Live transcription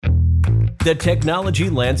The technology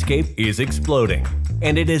landscape is exploding,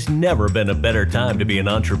 and it has never been a better time to be an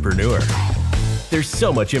entrepreneur. There's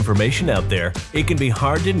so much information out there, it can be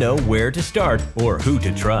hard to know where to start or who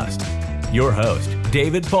to trust. Your host,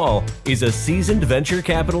 David Paul, is a seasoned venture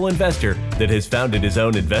capital investor that has founded his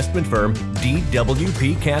own investment firm,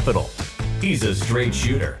 DWP Capital. He's a straight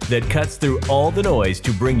shooter that cuts through all the noise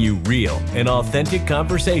to bring you real and authentic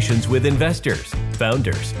conversations with investors,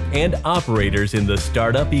 founders, and operators in the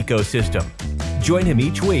startup ecosystem. Join him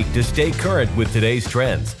each week to stay current with today's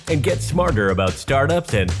trends and get smarter about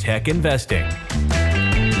startups and tech investing.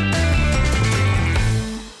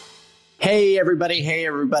 Hey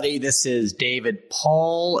everybody. This is David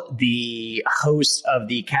Paul, the host of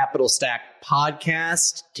the Capital Stack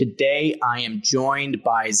podcast. Today I am joined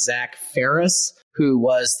by Zach Ferres, who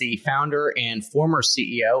was the founder and former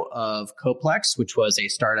CEO of Coplex, which was a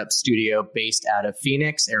startup studio based out of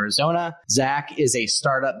Phoenix, Arizona. Zach is a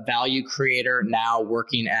startup value creator, now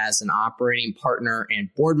working as an operating partner and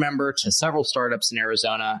board member to several startups in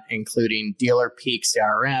Arizona, including Dealer Peak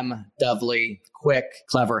CRM, Dovely, Quick,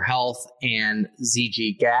 Clever Health, and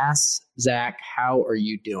ZG Gas. Zach, how are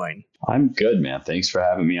you doing? I'm good, man. Thanks for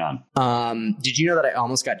having me on. Did you know that I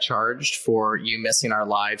almost got charged for you missing our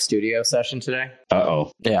live studio session today?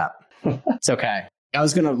 Uh-oh. Yeah. It's okay. I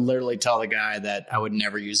was going to literally tell the guy that I would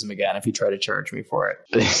never use him again if he tried to charge me for it.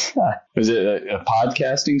 Was it a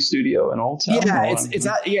podcasting studio in Old Town? Yeah,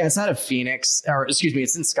 it's out of Phoenix, or excuse me,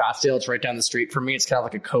 it's in Scottsdale. It's right down the street from me. It's kind of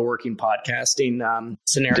like a co-working podcasting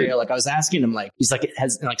scenario. Like I was asking him, he's like, it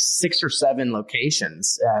has 6 or 7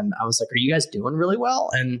 locations, and I was like, "Are you guys doing really well?"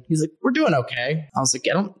 And he's like, "We're doing okay." I was like,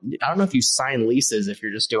 "I don't know if you sign leases if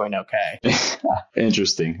you're just doing okay."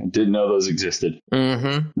 Interesting. I didn't know those existed.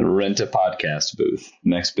 Mm-hmm. Rent a podcast booth.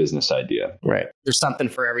 Next business idea. Right. There's something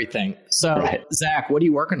for everything. So, right. Zach, what are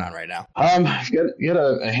you working on right now? I've got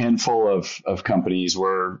a handful of companies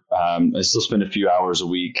where I still spend a few hours a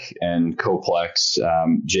week, and Coplex,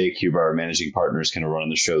 Jake Huber, our managing partner, is kind of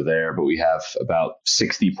running the show there, but we have about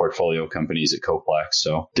 60 portfolio companies at Coplex.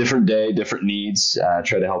 So different day, different needs,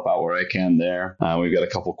 try to help out where I can there. We've got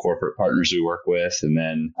a couple corporate partners we work with, and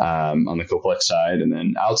then on the Coplex side, and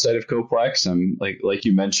then outside of Coplex, I'm like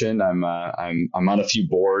you mentioned, I'm on a few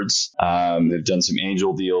boards. They've done some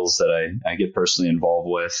angel deals that I get personally involved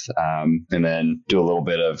with, and then do a little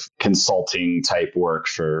bit of consulting type work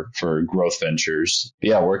for growth ventures. But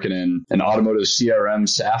yeah, working in an automotive CRM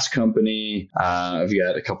SaaS company. I've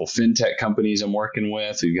got a couple fintech companies I'm working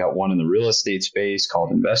with. We've got one in the real estate space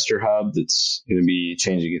called Investor Hub that's going to be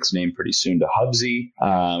changing its name pretty soon to Hubsy.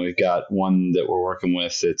 We've got one that we're working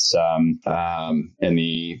with that's in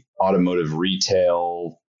the automotive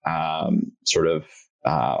retail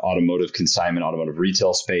automotive consignment, automotive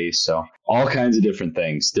retail space. So all kinds of different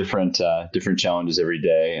things, different challenges every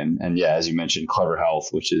day. And yeah, as you mentioned, Clever Health,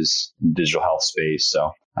 which is digital health space.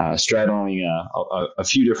 So straddling a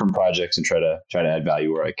few different projects and try to add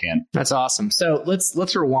value where I can. That's awesome. So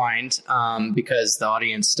let's rewind because the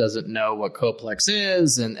audience doesn't know what Coplex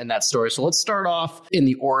is and that story. So let's start off in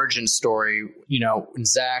the origin story. You know, when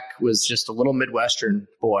Zach was just a little Midwestern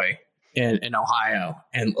boy in Ohio.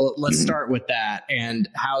 And let's start with that and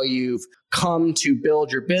how you've come to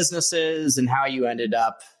build your businesses and how you ended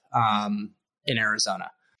up in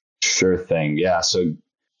Arizona. Sure thing. Yeah. So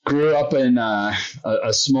grew up in a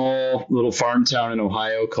small little farm town in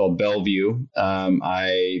Ohio called Bellevue.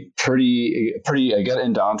 I got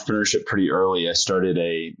into entrepreneurship pretty early. I started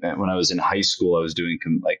when I was in high school, I was doing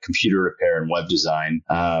computer repair and web design.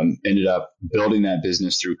 Ended up building that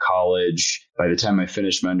business through college. By the time I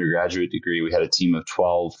finished my undergraduate degree, we had a team of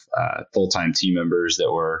 12 full-time team members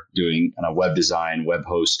that were doing kind of web design, web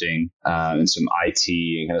hosting, and some IT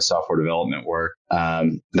and kind of software development work.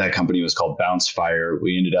 That company was called Bounce Fire.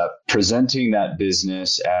 We ended up presenting that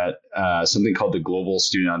business at something called the Global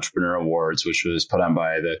Student Entrepreneur Awards, which was put on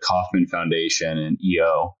by the Kauffman Foundation and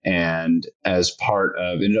EO. And as part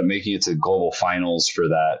of, ended up making it to global finals for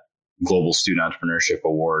that Global Student Entrepreneurship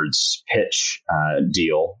Awards pitch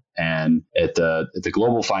deal. And at the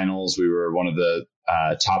global finals, we were one of the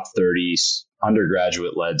top 30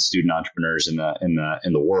 undergraduate-led student entrepreneurs in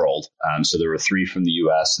the world. So there were 3 from the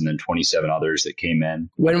U.S. and then 27 others that came in.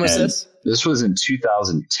 When was this? This was in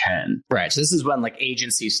 2010. Right. So this is when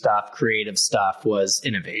agency stuff, creative stuff was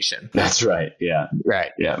innovation. That's right. Yeah.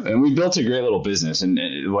 Right. Yeah. And we built a great little business. And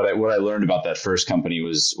what I learned about that first company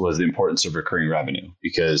was the importance of recurring revenue,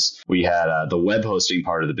 because we had the web hosting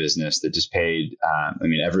part of the business that just paid.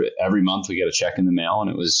 Every month we get a check in the mail,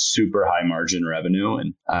 and it was super high margin revenue.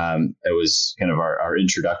 And it was was kind of our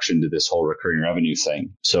introduction to this whole recurring revenue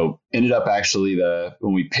thing. So ended up actually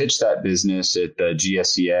when we pitched that business at the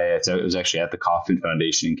GSCA, it was actually at the Kauffman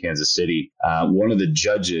Foundation in Kansas City. One of the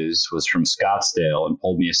judges was from Scottsdale and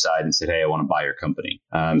pulled me aside and said, "Hey, I want to buy your company."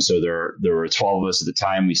 So there were 12 of us at the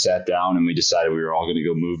time. We sat down and we decided we were all going to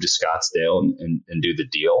go move to Scottsdale and do the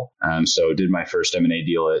deal. So did my first M&A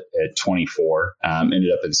deal at 24.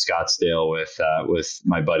 Ended up in Scottsdale with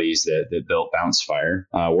my buddies that built Bounce Fire.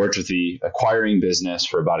 Worked with the acquiring business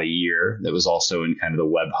for about a year. That was also in kind of the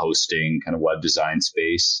web hosting, kind of web design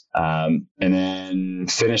space. And then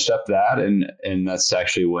finished up that. And that's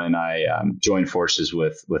actually when I joined forces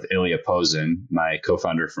with Ilya Pozin, my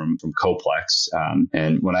co-founder from Coplex.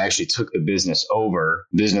 And when I actually took the business over,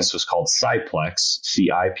 business was called Ciplex,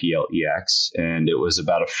 Ciplex, and it was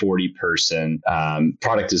about a 40-person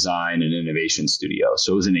product design and innovation studio.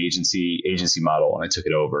 So it was an agency model, and I took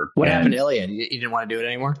it over. What happened to Ilya? You didn't want to do it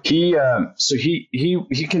anymore? He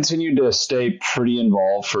continued to stay pretty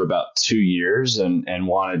involved for about 2 years and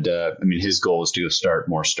wanted to, his goal was to go start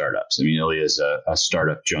more startups. Ilya is a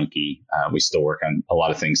startup junkie. We still work on a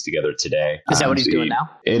lot of things together today. Is that what he's doing now?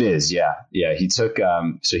 It is. Yeah. Yeah. He took,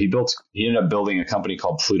 he ended up building a company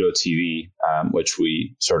called Pluto TV, which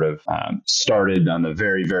we sort of started on the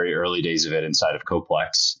very, very early days of it inside of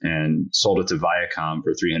Coplex and sold it to Viacom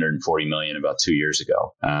for $340 million about 2 years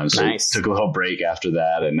ago. So nice. Took a little break after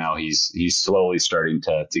that, and now he's slowly starting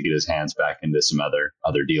to get his hands back into some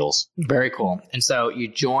other deals. Very cool. And so you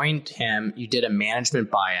joined him. You did a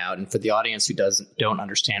management buyout, and for the audience who don't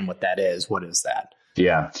understand what that is, what is that?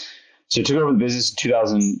 Yeah. So I took over the business in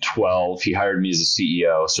 2012. He hired me as a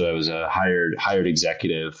CEO. So I was a hired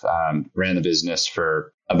executive, ran the business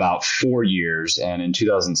for about 4 years. And in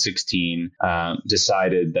 2016,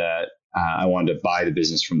 decided that I wanted to buy the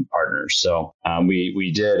business from partners. So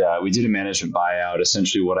we did a management buyout.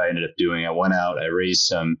 Essentially what I ended up doing, I went out, I raised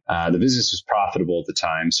some, the business was profitable at the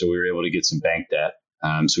time. So we were able to get some bank debt.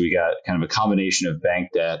 So we got kind of a combination of bank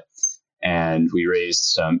debt, and we raised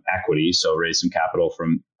some equity. So raised some capital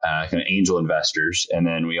from kind of angel investors. And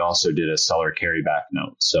then we also did a seller carryback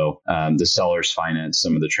note. So the sellers financed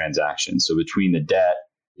some of the transactions. So between the debt,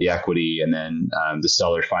 the equity, and then the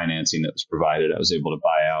seller financing that was provided, I was able to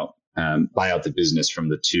buy out the business from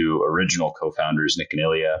the two original co-founders, Nick and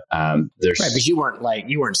Ilya. Right, because you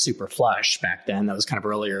weren't super flush back then. That was kind of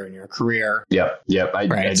earlier in your career. Yep. I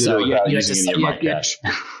did it without using any of my cash.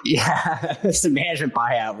 Yeah, it's a management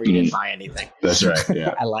buyout where you didn't buy anything. That's right.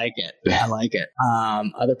 Yeah, I like it.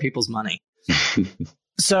 Other people's money.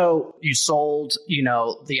 So you sold,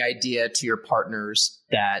 the idea to your partners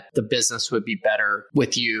that the business would be better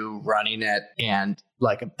with you running it and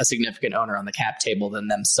like a significant owner on the cap table than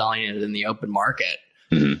them selling it in the open market.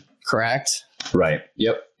 Mm-hmm. Correct? Right.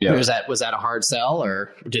 Yep. Was that a hard sell,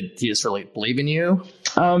 or did he just really believe in you?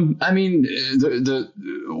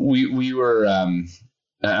 We were.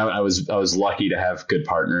 I was lucky to have good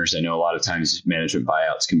partners. I know a lot of times management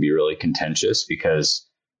buyouts can be really contentious because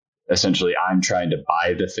essentially I'm trying to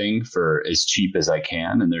buy the thing for as cheap as I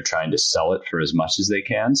can, and they're trying to sell it for as much as they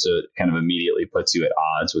can. So it kind of immediately puts you at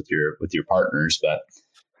odds with your partners. But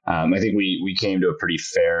I think we came to a pretty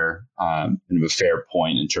fair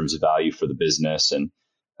point in terms of value for the business. And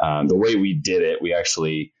the way we did it, we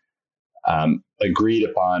actually agreed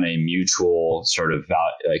upon a mutual sort of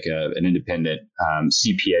an independent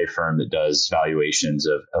CPA firm that does valuations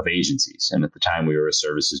of agencies. And at the time we were a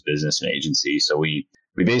services business and agency. So we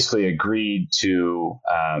basically agreed to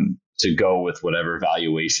go with whatever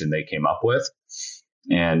valuation they came up with,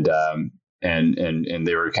 and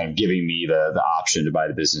they were kind of giving me the option to buy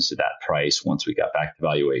the business at that price once we got back to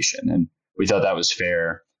valuation, and we thought that was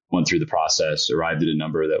fair. Went through the process, arrived at a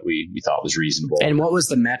number that we thought was reasonable. And what was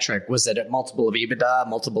the metric? Was it a multiple of EBITDA,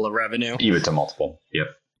 multiple of revenue? EBITDA multiple. Yep.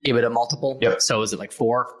 EBITDA multiple? Yep. So was it like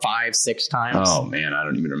 4, 5, 6 times? Oh man, I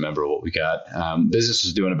don't even remember what we got. Business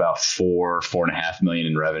was doing about $4.5 million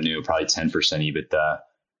in revenue, probably 10%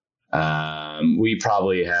 EBITDA. We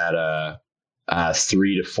probably had a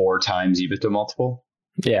 3 to 4 times EBITDA multiple.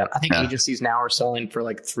 Yeah, I think agencies now are selling for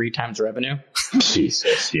like 3 times revenue.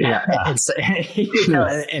 Jesus, yeah.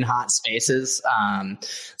 In hot spaces,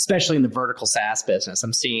 especially in the vertical SaaS business.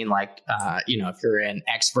 I'm seeing like, if you're in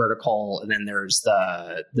X vertical, and then there's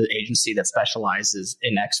the agency that specializes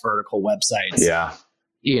in X vertical websites. Yeah.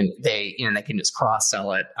 They can just cross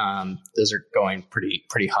sell it. Those are going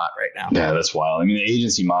pretty hot right now. Yeah, that's wild. The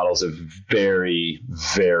agency model is a very,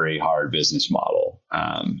 very hard business model,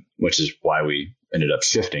 which is why we ended up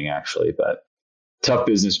shifting actually. But tough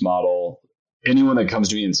business model. Anyone that comes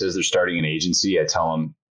to me and says they're starting an agency, I tell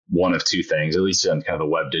them one of two things, at least on kind of the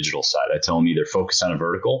web digital side. I tell them either focus on a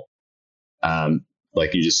vertical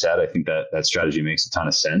Like you just said, I think that strategy makes a ton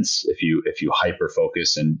of sense. If you hyper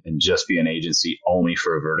focus and just be an agency only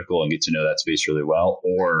for a vertical and get to know that space really well,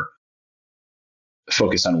 or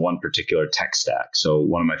focus on one particular tech stack. So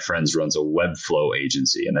one of my friends runs a Webflow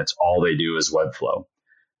agency, and that's all they do is Webflow.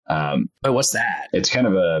 What's that? It's kind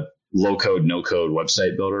of a low code, no code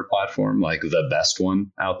website builder platform, like the best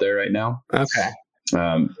one out there right now. Okay.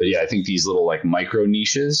 But yeah, I think these little like micro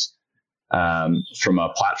niches, from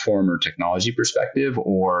a platform or technology perspective,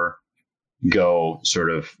 or go sort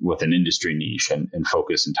of with an industry niche and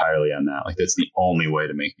focus entirely on that. Like that's the only way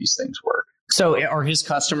to make these things work. So are his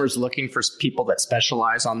customers looking for people that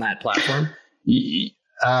specialize on that platform?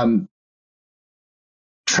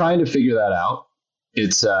 Trying to figure that out.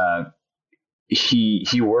 It's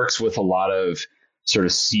he works with a lot of sort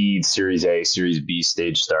of seed, Series A, Series B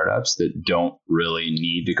stage startups that don't really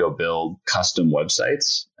need to go build custom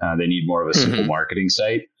websites. They need more of a simple marketing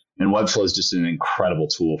site. And Webflow is just an incredible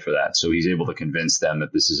tool for that. So he's able to convince them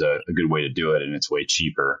that this is a good way to do it and it's way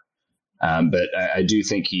cheaper. But I do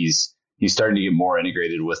think he's starting to get more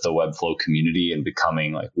integrated with the Webflow community and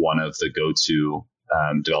becoming like one of the go-to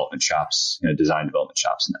development shops, design development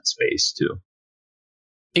shops in that space too.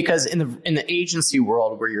 Because in the agency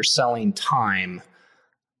world where you're selling time,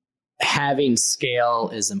 having scale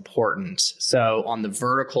is important. So on the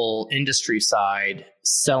vertical industry side,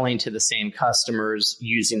 selling to the same customers,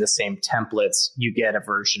 using the same templates, you get a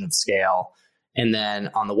version of scale. And then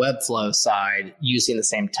on the Webflow side, using the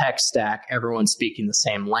same tech stack, everyone speaking the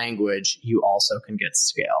same language, you also can get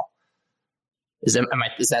scale.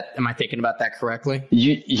 Am I thinking about that correctly?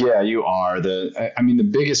 Yeah, you are. The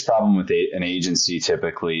biggest problem with an agency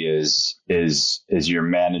typically is you're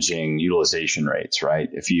managing utilization rates, right?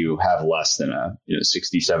 If you have less than a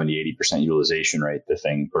 60, 70, 80% utilization rate, the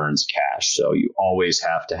thing burns cash. So you always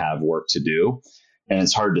have to have work to do. And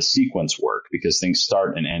it's hard to sequence work because things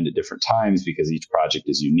start and end at different times because each project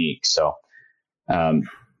is unique. So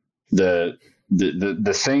the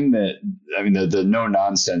thing that, the no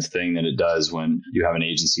nonsense thing that it does when you have an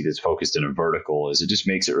agency that's focused in a vertical is it just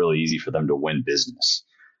makes it really easy for them to win business.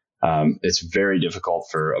 It's very difficult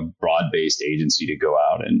for a broad-based agency to go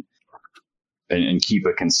out and keep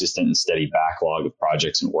a consistent and steady backlog of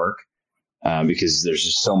projects and work. Because there's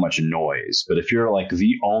just so much noise. But if you're like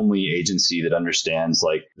the only agency that understands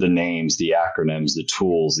like the names, the acronyms, the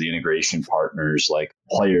tools, the integration partners, like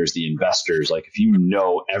players, the investors, like if you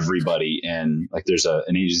know everybody in, like there's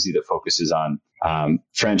an agency that focuses on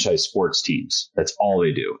franchise sports teams. That's all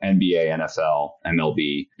they do. NBA, NFL,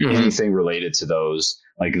 MLB, anything related to those.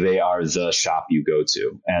 Like they are the shop you go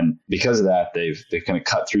to. And because of that, they've kind of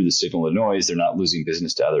cut through the signal of noise. They're not losing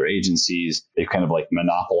business to other agencies. They've kind of like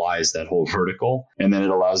monopolized that whole vertical. And then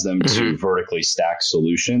it allows them to vertically stack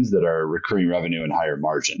solutions that are recurring revenue and higher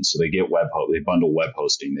margin. So they get they bundle web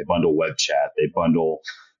hosting, they bundle web chat,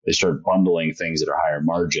 they start bundling things that are higher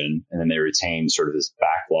margin, and then they retain sort of this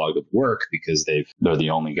backlog of work because they're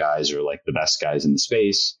the only guys or like the best guys in the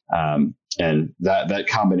space. And that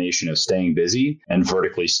combination of staying busy and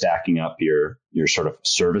vertically stacking up your sort of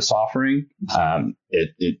service offering, I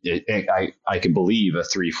can believe a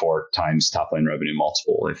 3-4 times top line revenue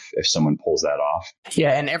multiple if someone pulls that off.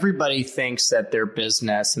 Yeah, and everybody thinks that their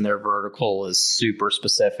business and their vertical is super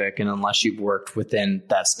specific, and unless you've worked within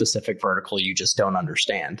that specific vertical, you just don't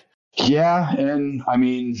understand. Yeah, and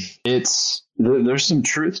there's some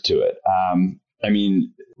truth to it.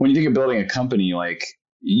 When you think of building a company, like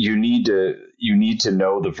you need to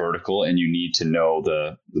know the vertical and you need to know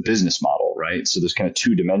the business model, right? So there's kind of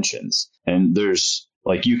two dimensions, and there's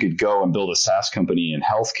like you could go and build a SaaS company in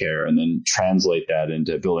healthcare and then translate that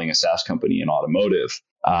into building a SaaS company in automotive.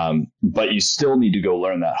 But you still need to go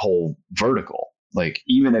learn that whole vertical. Like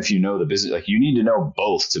even if you know the business, like you need to know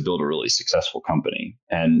both to build a really successful company.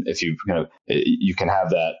 And if you can have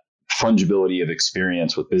that fungibility of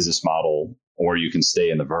experience with business model, or you can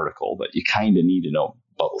stay in the vertical, but you kind of need to know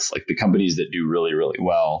both. Like the companies that do really, really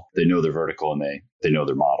well, they know their vertical and they know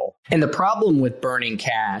their model. And the problem with burning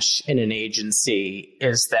cash in an agency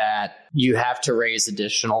is that you have to raise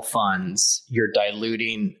additional funds. You're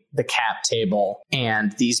diluting the cap table,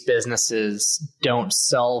 and these businesses don't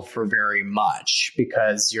sell for very much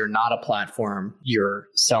because you're not a platform, you're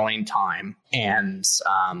selling time, and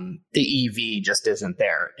the EV just isn't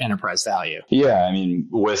there, enterprise value. Yeah,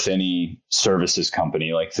 with any services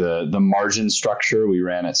company, like the margin structure we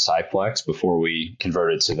ran at Coplex before we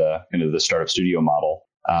converted to the startup studio model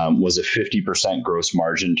was a 50% gross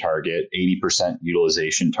margin target, 80%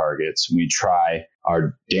 utilization targets. We try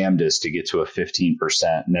our damnedest to get to a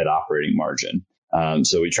 15% net operating margin.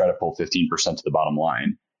 So we try to pull 15% to the bottom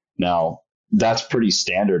line. Now, that's pretty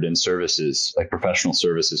standard in services, like professional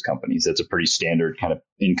services companies. That's a pretty standard kind of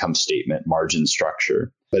income statement margin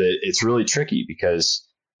structure. But it's really tricky because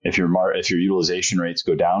if your utilization rates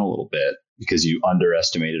go down a little bit because you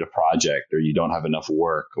underestimated a project, or you don't have enough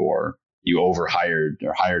work, or you overhired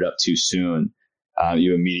or hired up too soon,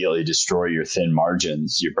 you immediately destroy your thin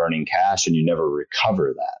margins. You're burning cash, and you never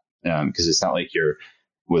recover that, because it's not like you're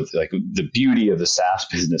with like the beauty of the SaaS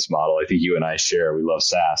business model. I think you and I share. We love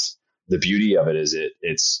SaaS. The beauty of it is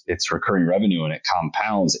it's recurring revenue, and it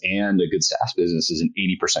compounds. And a good SaaS business is an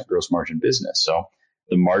 80% gross margin business. So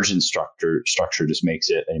the margin structure just makes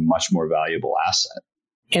it a much more valuable asset.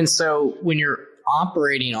 And so when you're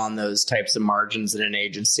operating on those types of margins in an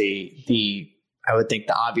agency, I would think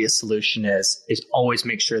the obvious solution is always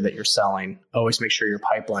make sure that you're selling, always make sure your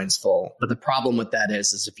pipeline's full. But the problem with that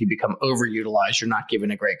is if you become overutilized, you're not giving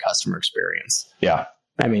a great customer experience. Yeah.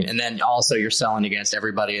 I mean, and then also you're selling against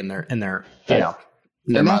everybody in their and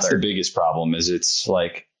that's the biggest problem. Is it's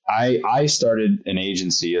like I started an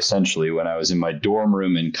agency essentially when I was in my dorm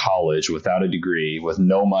room in college without a degree, with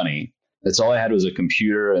no money. That's all I had was a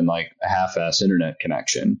computer and like a half-ass internet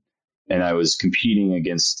connection. And I was competing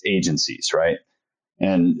against agencies, right?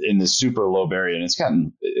 And in this super low barrier, and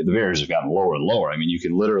the barriers have gotten lower and lower. I mean, you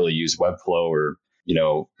can literally use Webflow or,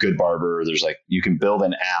 Good Barber. There's you can build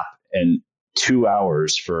an app in 2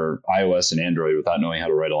 hours for iOS and Android without knowing how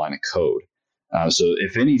to write a line of code. So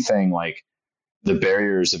if anything, like the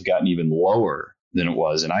barriers have gotten even lower than it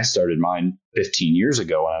was. And I started mine 15 years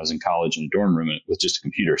ago when I was in college in a dorm room with just a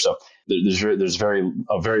computer. So there's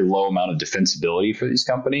a very low amount of defensibility for these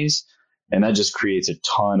companies. And that just creates a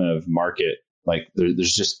ton of market. Like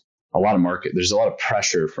there's just a lot of market. There's a lot of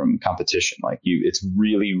pressure from competition. It's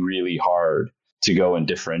really, really hard to go and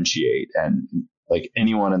differentiate. And like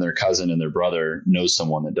anyone and their cousin and their brother knows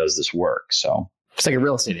someone that does this work. So it's like a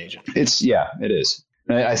real estate agent. It is.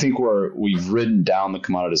 I think we've ridden down the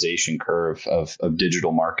commoditization curve of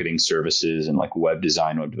digital marketing services and like web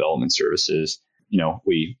design, web development services.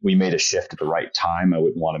 We made a shift at the right time. I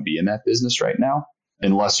wouldn't want to be in that business right now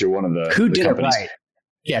unless you're one of the who did companies. It right.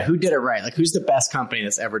 Yeah, who did it right? Like, who's the best company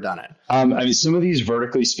that's ever done it? I mean, some of these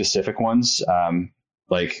vertically specific ones,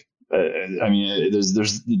 there's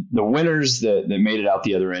the winners that made it out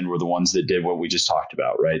the other end were the ones that did what we just talked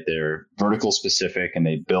about, right? They're vertical specific, and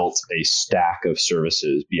they built a stack of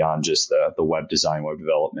services beyond just the web design, web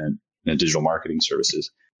development, and digital marketing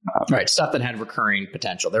services. Right. Stuff that had recurring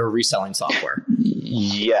potential. They were reselling software.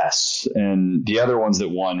 Yes. And the other ones that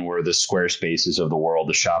won were the Squarespaces of the world,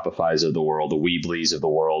 the Shopifys of the world, the Weebly's of the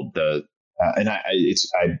world. I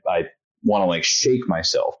want to like shake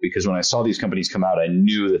myself, because when I saw these companies come out, I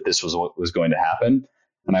knew that this was what was going to happen.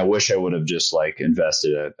 And I wish I would have just like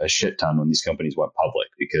invested a shit ton when these companies went public,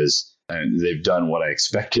 because they've done what I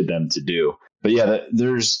expected them to do. But yeah,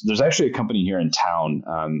 there's actually a company here in town,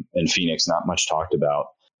 in Phoenix, not much talked about.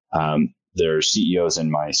 They're CEOs in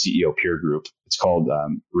my CEO peer group. It's called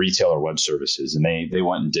Retailer Web Services. And they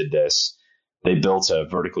went and did this. They built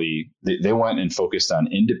they went and focused on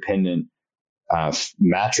independent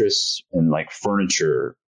mattress and like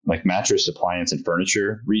furniture, like mattress, appliance, and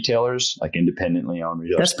furniture retailers, like independently owned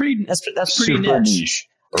retailers. That's pretty niche,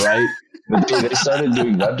 right? But they started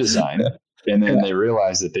doing web design, and then they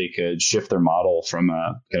realized that they could shift their model from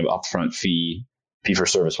a kind of upfront fee for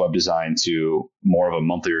service web design to more of a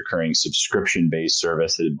monthly recurring subscription based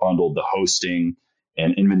service that bundled the hosting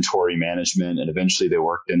and inventory management. And eventually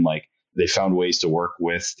they found ways to work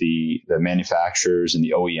with the manufacturers and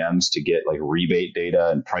the OEMs to get like rebate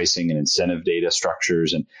data and pricing and incentive data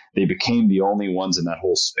structures. And they became the only ones in that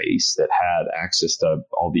whole space that had access to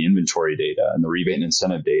all the inventory data and the rebate and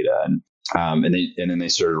incentive data. And then they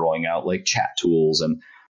started rolling out like chat tools, and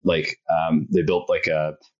they built like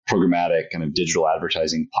a programmatic kind of digital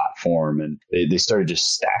advertising platform, and they started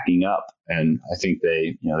just stacking up. And I think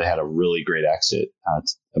they had a really great exit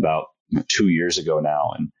about 2 years ago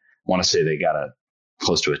now. And I want to say they got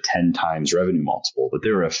close to a 10 times revenue multiple, but they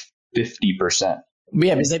were a 50%.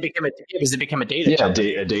 Yeah, because they became a data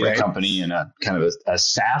company, a data company, and a kind of a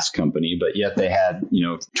SaaS company, but yet they had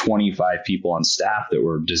 25 people on staff that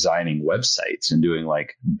were designing websites and doing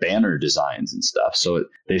like banner designs and stuff. So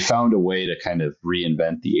they found a way to kind of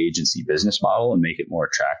reinvent the agency business model and make it more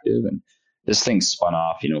attractive. And this thing spun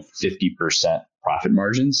off 50% profit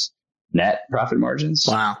margins, net profit margins.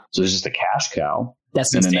 Wow! So it's just a cash cow.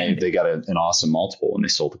 That's and then they got an awesome multiple when they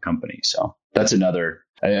sold the company. So that's another.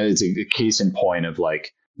 It's a case in point of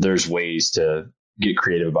like, there's ways to get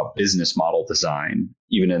creative about business model design.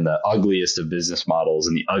 Even in the ugliest of business models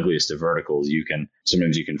and the ugliest of verticals,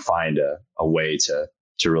 sometimes you can find a way to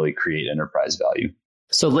really create enterprise value.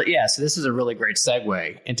 So this is a really great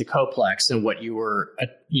segue into Coplex and what you were,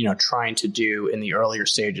 trying to do in the earlier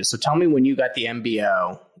stages. So tell me, when you got the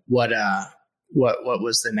MBO, what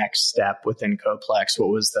was the next step within Coplex? What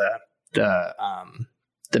was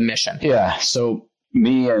the mission? Yeah. So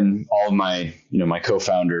me and all of my, my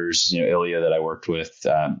co-founders, Ilya that I worked with,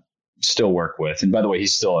 still work with. And by the way,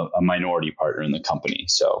 he's still a minority partner in the company.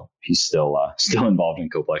 So he's still involved in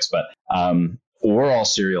Coplex, but, we're all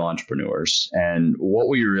serial entrepreneurs. And what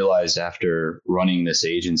we realized after running this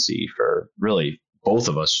agency for really both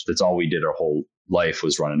of us, that's all we did our whole life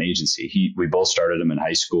was run an agency. We both started them in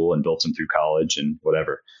high school and built them through college and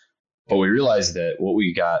whatever. But we realized that what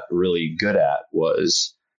we got really good at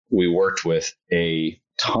was we worked with a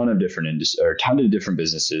ton of different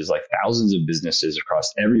businesses, like thousands of businesses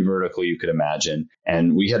across every vertical you could imagine.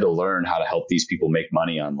 And we had to learn how to help these people make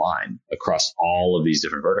money online across all of these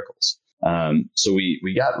different verticals. So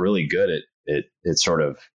we got really good at sort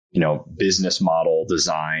of, business model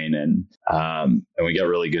design and we got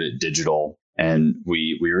really good at digital. And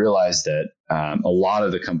we realized that a lot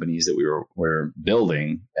of the companies that we were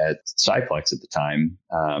building at Coplex at the time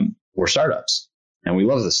were startups. And we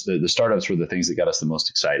love this. The startups were the things that got us the most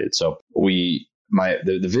excited. So the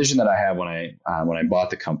vision that I had when I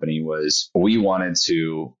bought the company was we wanted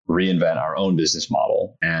to reinvent our own business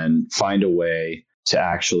model and find a way to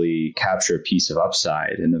actually capture a piece of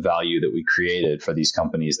upside in the value that we created for these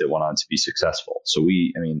companies that went on to be successful. So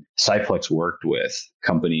Coplex worked with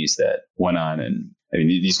companies that went on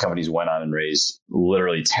these companies went on and raised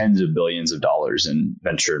literally tens of billions of dollars in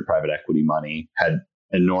venture and private equity money, had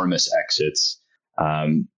enormous exits.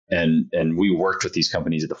 And we worked with these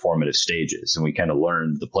companies at the formative stages, and we kind of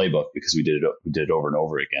learned the playbook because we did it over and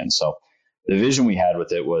over again. So the vision we had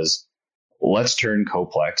with it was, let's turn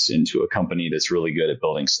Coplex into a company that's really good at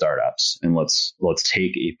building startups, and let's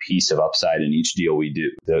take a piece of upside in each deal we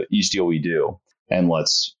do, and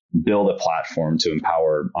let's build a platform to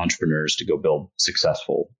empower entrepreneurs to go build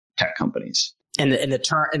successful tech companies. And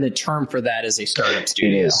the term for that is a startup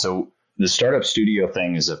studio. It is. So the startup studio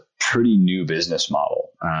thing is a pretty new business model.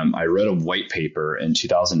 I read a white paper in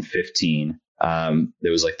 2015.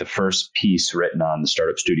 There was like the first piece written on the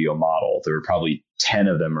startup studio model. There were probably 10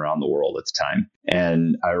 of them around the world at the time.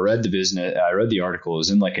 And I read the article. It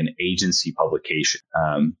was in like an agency publication.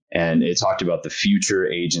 And it talked about the future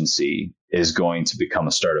agency is going to become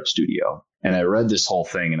a startup studio. And I read this whole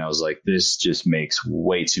thing and I was like, this just makes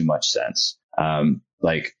way too much sense.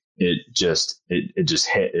 It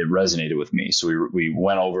resonated with me. So we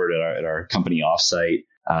went over it at our company offsite.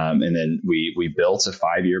 And then we built a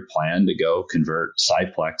 5-year plan to go convert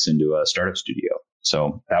Coplex into a startup studio.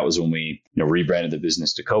 So that was when we rebranded the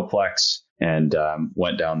business to Coplex and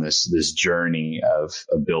went down this journey of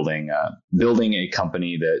building a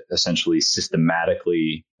company that essentially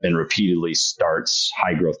systematically and repeatedly starts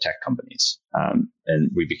high growth tech companies. And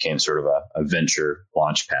we became sort of a venture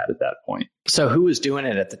launch pad at that point. So who was doing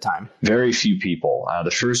it at the time? Very few people.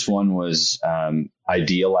 The first one was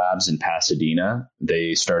Idea Labs in Pasadena.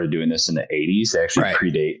 They started doing this in the 80s. They actually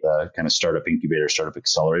predate the kind of startup incubator, startup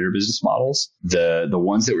accelerator business models. The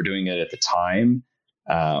ones that were doing it at the time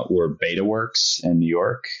were BetaWorks in New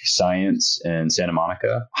York, Science in Santa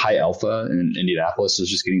Monica, High Alpha in Indianapolis was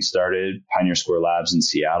just getting started, Pioneer Square Labs in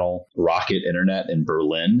Seattle, Rocket Internet in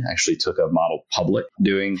Berlin actually took a model public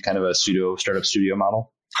doing kind of a startup studio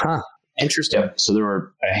model. Huh. Interesting. Yep. So there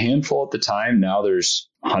were a handful at the time. Now there's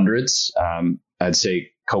hundreds. I'd say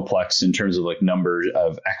Coplex, in terms of like number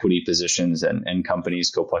of equity positions and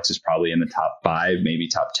companies, Coplex is probably in the top 5, maybe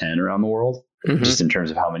top 10 around the world, just in terms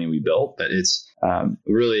of how many we built. But it's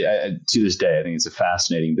really, to this day, I think it's a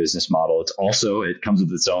fascinating business model. It comes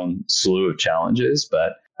with its own slew of challenges,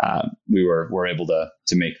 but we were able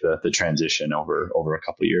to make the transition over a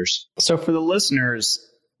couple of years. So for the listeners,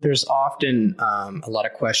 there's often a lot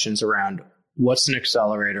of questions around what's an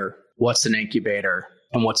accelerator, what's an incubator,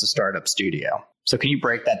 and what's a startup studio. So can you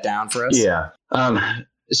break that down for us? Yeah.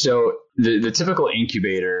 So the typical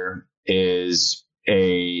incubator is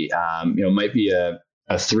might be a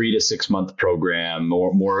 3 to 6 month program,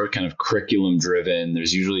 more kind of curriculum driven.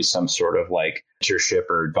 There's usually some sort of like mentorship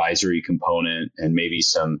or advisory component, and maybe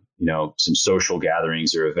some social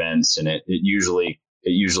gatherings or events. And it usually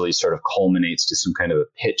sort of culminates to some kind of a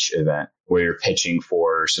pitch event where you're pitching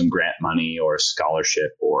for some grant money or a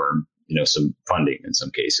scholarship or some funding in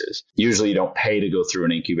some cases. Usually you don't pay to go through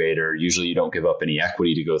an incubator. Usually you don't give up any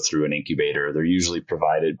equity to go through an incubator. They're usually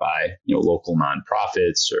provided by, local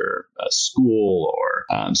nonprofits or a school,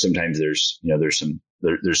 or sometimes there's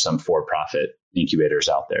some for-profit incubators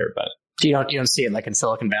out there. But So you don't see it like in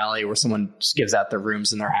Silicon Valley where someone just gives out their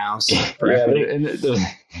rooms in their house. There's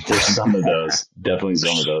some of those, definitely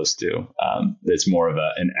some of those too. It's more of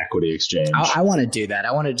an equity exchange. I want to do that.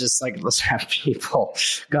 I want to just let's have people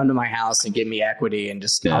come to my house and give me equity and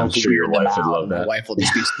just. Yeah, I'm sure your wife would love that. My wife will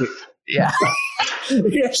just be. Yeah.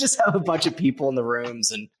 Just have a bunch of people in the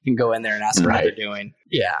rooms and you can go in there and ask them what they're doing.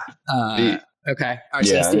 Yeah. Okay. All right,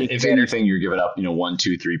 yeah. So if anything, you're giving up, 1,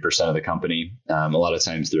 2, 3% of the company. A lot of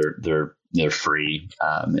times they're free,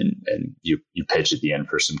 and you pitch at the end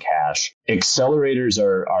for some cash. Accelerators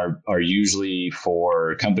are usually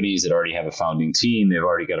for companies that already have a founding team. They've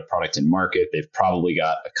already got a product in market. They've probably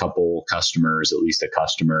got a couple customers, at least a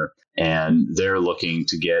customer, and they're looking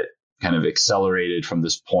to get kind of accelerated from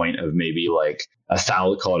this point of maybe like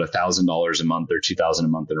call it $1,000 a month or $2,000 a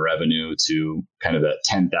month in revenue to kind of that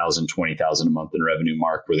 $10,000, $20,000 a month in revenue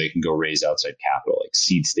mark where they can go raise outside capital, like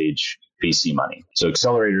seed stage VC money. So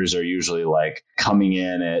accelerators are usually like coming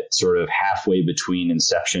in at sort of halfway between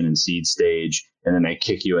inception and seed stage, and then they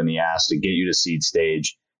kick you in the ass to get you to seed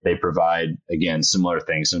stage. They provide, again, similar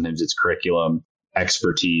things. Sometimes it's curriculum,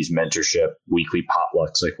 expertise, mentorship, weekly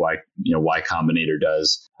potlucks like Y Combinator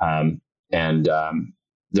does.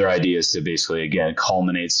 Their idea is to basically, again,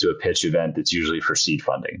 culminates to a pitch event that's usually for seed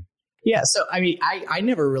funding. Yeah. So, I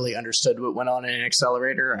never really understood what went on in an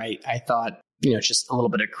accelerator. I thought, it's just a little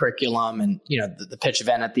bit of curriculum and, the pitch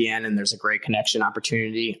event at the end, and there's a great connection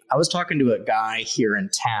opportunity. I was talking to a guy here in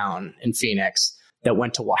town in Phoenix that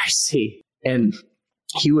went to YC, and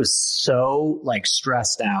he was so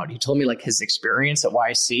stressed out. He told me his experience at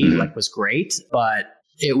YC was great, but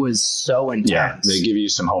it was so intense. Yeah, they give you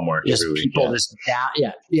some homework every week. People just down.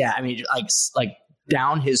 Yeah.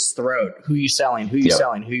 Down his throat. Who you selling? Who you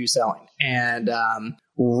selling? Who you selling? And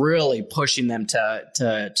really pushing them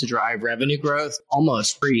to drive revenue growth,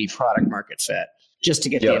 almost free product market fit, just to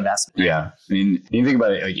get the investment. Yeah. You think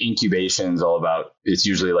about it, incubation is all about, it's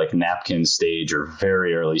usually napkin stage or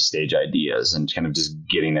very early stage ideas and kind of just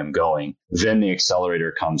getting them going. Then the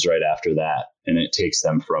accelerator comes right after that. And it takes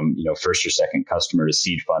them from, first or second customer to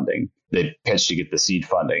seed funding. They pitch to get the seed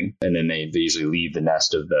funding, and then they usually leave the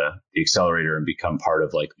nest of the accelerator and become part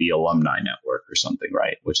of the alumni network or something,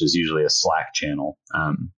 right? Which is usually a Slack channel,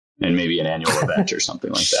 and maybe an annual event or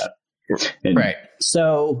something like that. Right.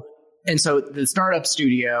 So the startup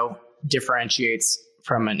studio differentiates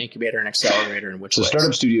from an incubator and accelerator in which ways?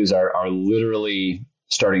 Startup studios are literally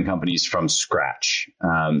starting companies from scratch.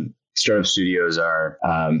 Startup studios are,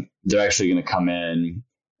 they're actually going to come in,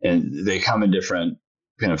 and they come in different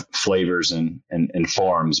kind of flavors and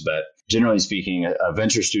forms. But generally speaking, a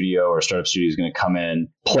venture studio or a startup studio is going to come in,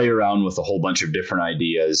 play around with a whole bunch of different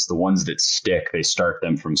ideas. The ones that stick, they start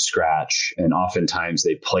them from scratch. And oftentimes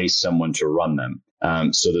they place someone to run them.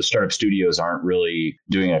 So the startup studios aren't really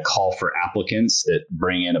doing a call for applicants that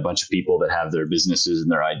bring in a bunch of people that have their businesses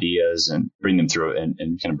and their ideas and bring them through and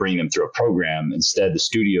kind of bring them through a program. Instead, the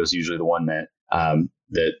studio is usually the one that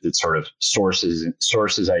sort of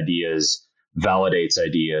sources ideas, validates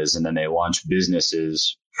ideas, and then they launch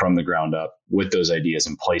businesses from the ground up with those ideas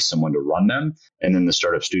and place someone to run them. And then the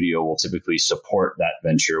startup studio will typically support that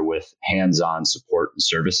venture with hands-on support and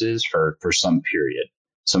services for some period.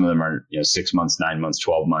 Some of them are 6 months, 9 months,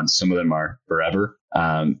 12 months. Some of them are forever.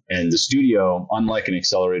 And the studio, unlike an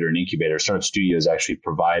accelerator and incubator, startup studio is actually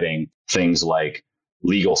providing things like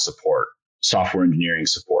legal support, software engineering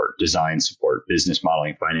support, design support, business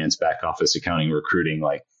modeling, finance, back office, accounting, recruiting.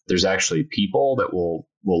 There's actually people that will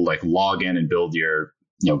log in and build your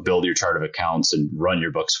chart of accounts and run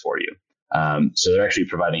your books for you. So they're actually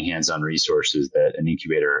providing hands-on resources that an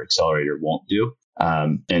incubator or accelerator won't do.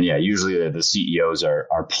 Usually the CEOs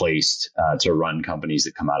are placed to run companies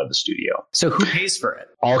that come out of the studio. So who pays for it?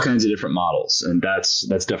 All kinds of different models. And that's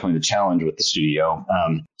definitely the challenge with the studio.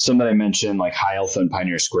 Some that I mentioned, like High Alpha and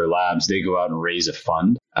Pioneer Square Labs, they go out and raise a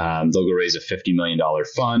fund. They'll go raise a $50 million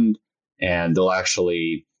fund, and they'll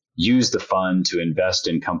actually use the fund to invest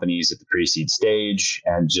in companies at the pre-seed stage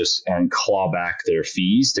and claw back their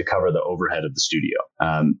fees to cover the overhead of the studio.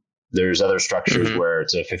 There's other structures where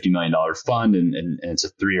it's a $50 million fund and it's a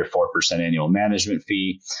 3 or 4% annual management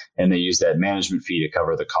fee. And they use that management fee to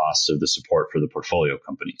cover the costs of the support for the portfolio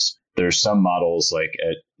companies. There's some models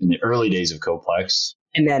in the early days of Coplex.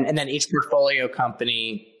 And then each portfolio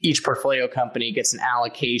company gets an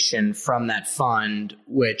allocation from that fund,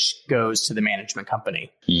 which goes to the management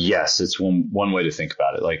company. Yes, it's one way to think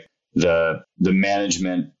about it. The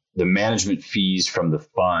management fees from the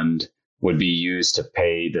fund would be used to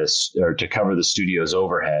pay this or to cover the studio's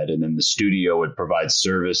overhead. And then the studio would provide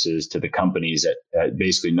services to the companies at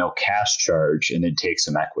basically no cash charge and then take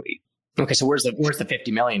some equity. Okay, so where's the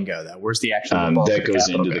 50 million go though? Where's the actual bulk that of the goes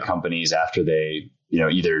capital into the companies after they,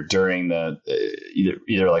 either during the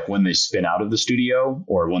either like when they spin out of the studio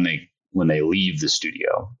or when they leave the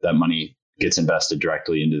studio. That money gets invested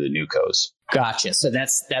directly into the new cos. Gotcha. So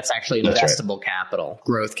that's actually investable capital,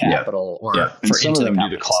 growth capital, or and some of them do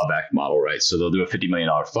the clawback model, right? So they'll do a $50 million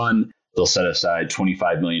fund. They'll set aside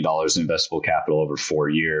 $25 million in investable capital over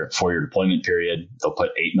 4-year deployment period. They'll put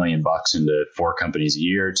 $8 million into 4 companies a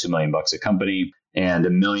year, $2 million a company, and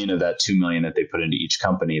 $1 million of that $2 million that they put into each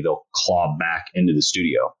company, they'll claw back into the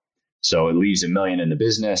studio. So it leaves $1 million in the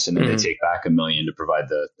business, and then they take back $1 million to provide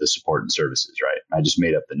the support and services, right? I just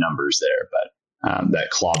made up the numbers there, but that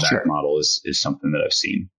clawback model is something that I've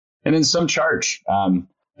seen. And then some charge.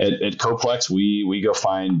 At Coplex, we go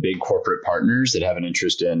find big corporate partners that have an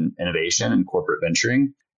interest in innovation and corporate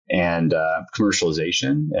venturing and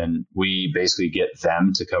commercialization, and we basically get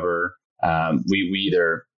them to cover. We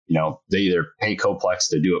either they either pay Coplex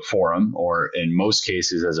to do it for them, or in most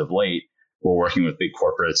cases, as of late, we're working with big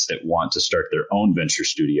corporates that want to start their own venture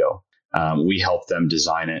studio. We help them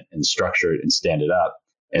design it and structure it and stand it up.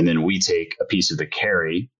 And then we take a piece of the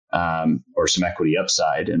carry or some equity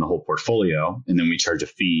upside in the whole portfolio. And then we charge a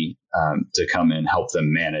fee to come and help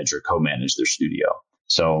them manage or co-manage their studio.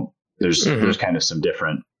 So there's kind of some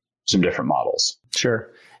different models. Sure.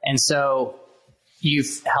 And so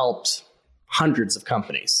you've helped hundreds of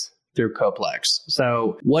companies through Coplex.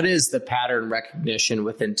 So what is the pattern recognition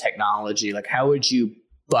within technology? Like, how would you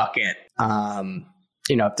bucket,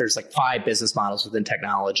 if there's like 5 business models within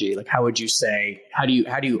technology, like how would you say, how do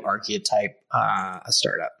you archetype a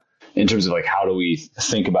startup? In terms of like, how do we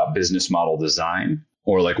think about business model design,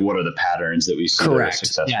 or like, what are the patterns that we see that are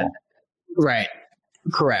successful? Yeah. Right.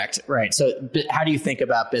 Correct. Right. So how do you think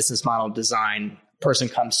about business model design? Person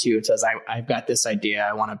comes to you and says, I've got this idea.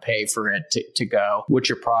 I want to pay for it to go. What's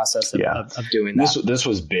your process of doing that? This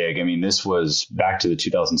was big. I mean, this was back to the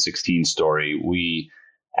 2016 story.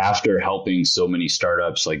 After helping so many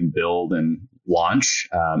startups like build and launch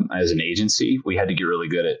as an agency, we had to get really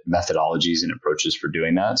good at methodologies and approaches for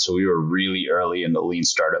doing that. So we were really early in the lean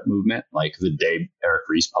startup movement. Like the day Eric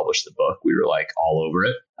Ries published the book, we were like all over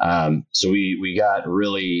it. So we got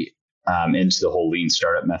really into the whole lean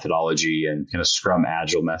startup methodology and kind of Scrum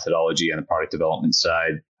Agile methodology on the product development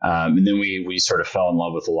side. And then we sort of fell in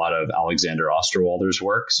love with a lot of Alexander Osterwalder's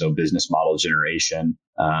work. So business model generation,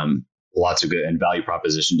 lots of good and value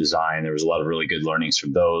proposition design. There was a lot of really good learnings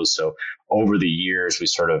from those. So over the years, we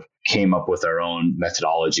sort of came up with our own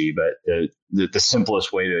methodology, but the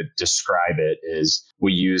simplest way to describe it is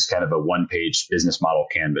we use kind of a 1-page business model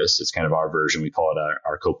canvas. It's kind of our version. We call it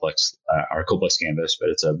our Coplex canvas, but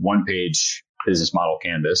it's a 1-page business model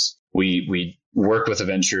canvas. We work with a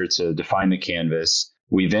venture to define the canvas.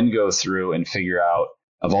 We then go through and figure out,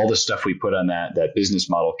 of all the stuff we put on that business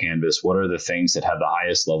model canvas, what are the things that have the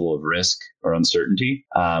highest level of risk or uncertainty?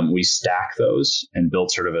 We stack those and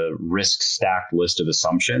build sort of a risk stacked list of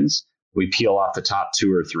assumptions. We peel off the top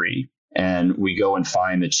 2 or 3, and we go and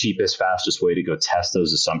find the cheapest, fastest way to go test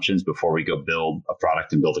those assumptions before we go build a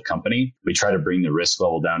product and build a company. We try to bring the risk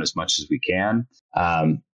level down as much as we can.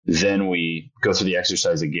 Then we go through the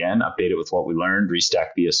exercise again, update it with what we learned, restack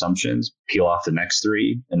the assumptions, peel off the next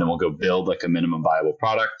 3, and then we'll go build like a minimum viable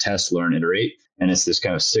product, test, learn, iterate. And it's this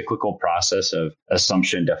kind of cyclical process of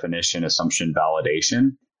assumption definition, assumption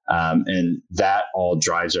validation. And that all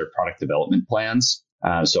drives our product development plans.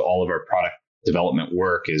 So all of our product development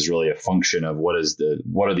work is really a function of what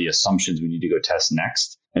are the assumptions we need to go test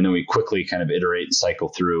next. And then we quickly kind of iterate and cycle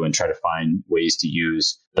through and try to find ways to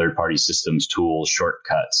use third-party systems, tools,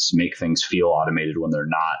 shortcuts, make things feel automated when they're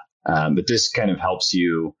not. But this kind of helps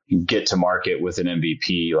you get to market with an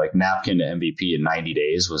MVP, like napkin to MVP in 90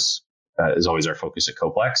 days is always our focus at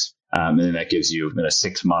Coplex. And then that gives you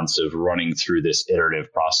 6 months of running through this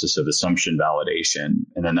iterative process of assumption validation.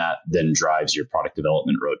 And then that then drives your product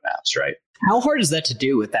development roadmaps, right? How hard is that to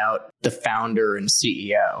do without the founder and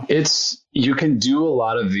CEO? You can do a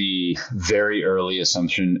lot of the very early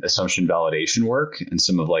assumption validation work and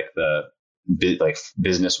some of like the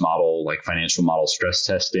business model, like financial model stress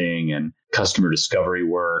testing and customer discovery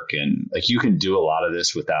work. And like you can do a lot of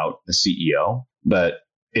this without the CEO, but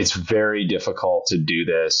it's very difficult to do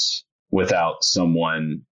this without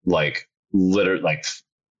someone like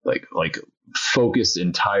focused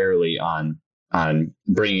entirely on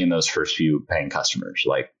bringing in those first few paying customers.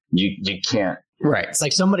 Like you can't. Right. It's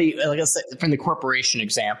like somebody, like I said, from the corporation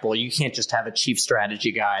example, you can't just have a chief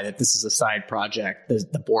strategy guy that this is a side project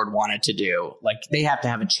that the board wanted to do. Like they have to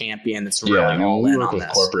have a champion that's really all in on this. We work with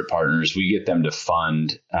corporate partners. We get them to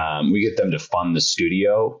fund the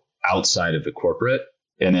studio outside of the corporate.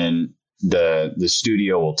 And then the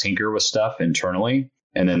studio will tinker with stuff internally.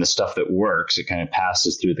 And then the stuff that works, it kind of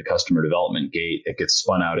passes through the customer development gate. It gets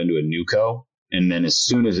spun out into a new co. And then as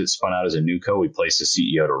soon as it's spun out as a new co, we place a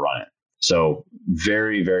CEO to run it. So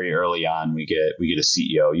very, very early on, we get a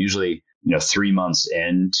CEO. Usually, 3 months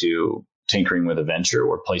into tinkering with a venture,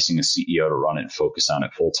 we're placing a CEO to run it and focus on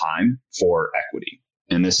it full time for equity.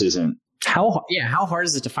 And this isn't how hard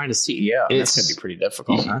is it to find a CEO? That's going to be pretty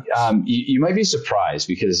difficult. Huh? You might be surprised,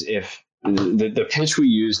 because if the pitch we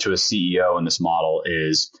use to a CEO in this model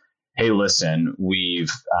is, hey, listen,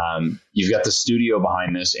 you've got the studio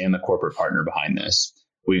behind this and the corporate partner behind this.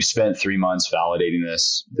 We've spent 3 months validating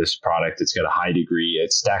this product. It's got a high degree.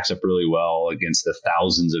 It stacks up really well against the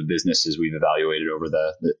thousands of businesses we've evaluated over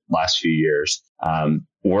the last few years.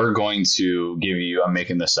 We're going to give you, I'm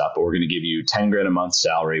making this up, but we're going to give you 10 grand a month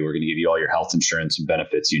salary. We're going to give you all your health insurance and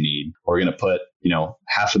benefits you need. We're going to put,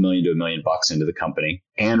 $500,000 to $1 million into the company.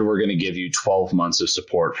 And we're going to give you 12 months of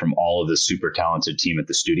support from all of the super talented team at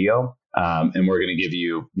the studio. And we're going to give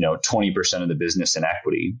you, 20% of the business in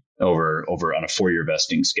equity over on a 4-year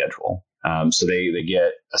vesting schedule. So they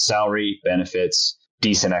get a salary, benefits,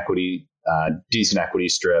 decent equity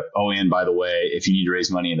strip. Oh, and by the way, if you need to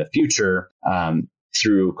raise money in the future,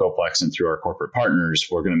 through Coplex and through our corporate partners,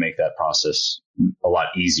 we're going to make that process a lot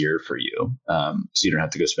easier for you. So you don't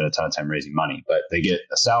have to go spend a ton of time raising money, but they get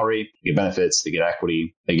a salary, they get benefits, they get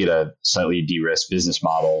equity, they get a slightly de-risked business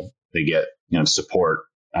model. They get, support,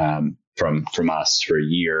 from us for a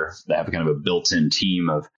year. They have kind of a built-in team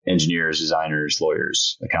of engineers, designers,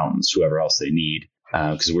 lawyers, accountants, whoever else they need,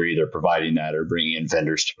 because we're either providing that or bringing in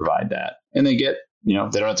vendors to provide that. And they get, they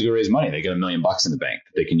don't have to go raise money. They get $1 million in the bank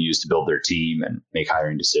that they can use to build their team and make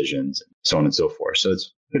hiring decisions, and so on and so forth. So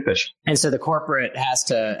it's a good pitch. And so the corporate has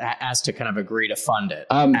to kind of agree to fund it.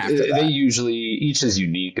 They usually, each is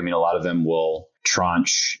unique. I mean, a lot of them will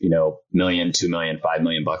tranche, $1 million, $2 million, $5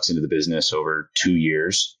 million into the business over 2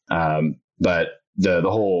 years. But the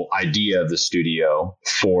whole idea of the studio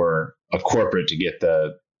for a corporate to get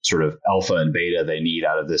the sort of alpha and beta they need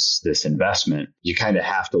out of this investment, you kind of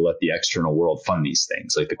have to let the external world fund these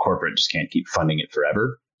things. Like the corporate just can't keep funding it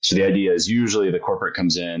forever. So the idea is usually the corporate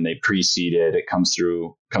comes in, they pre-seed it, it comes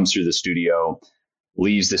through the studio,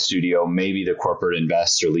 leaves the studio, maybe the corporate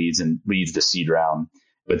invests or leads the seed round.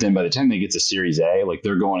 But then by the time they get to Series A, like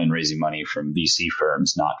they're going and raising money from VC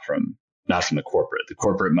firms, not from the corporate. The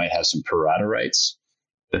corporate might have some pro rata rights,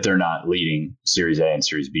 but they're not leading Series A and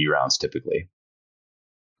Series B rounds typically.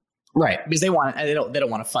 Right, because they don't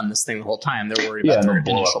want to fund this thing the whole time. They're worried about their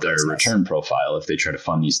blow initial up their business. Return profile if they try to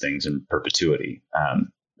fund these things in perpetuity.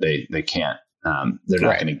 They can't. They're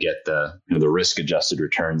not going to get the risk adjusted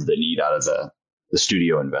returns they need out of the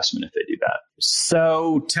studio investment if they do that.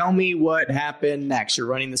 So tell me what happened next. You're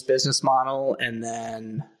running this business model, and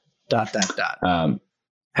then ...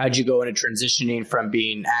 How'd you go into transitioning from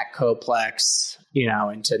being at Coplex,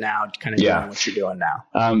 into now kind of doing what you're doing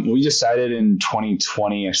now? We decided in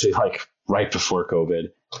 2020, actually, like right before COVID,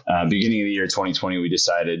 beginning of the year 2020, we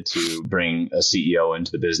decided to bring a CEO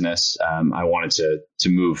into the business. I wanted to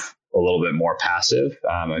move a little bit more passive.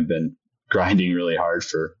 I've been grinding really hard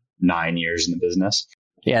for 9 years in the business.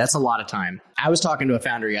 Yeah, that's a lot of time. I was talking to a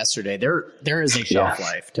founder yesterday. There is a shelf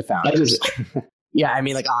life to founders. Yeah, I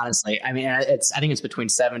mean, like honestly, I mean, I think it's between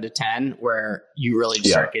 7 to 10 where you really just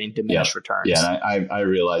start getting diminished returns. Yeah, and I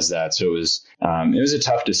realized that. So it was a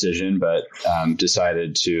tough decision, but we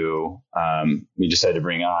decided to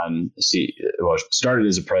bring on started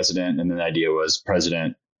as a president, and then the idea was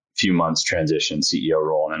president, few months transition, CEO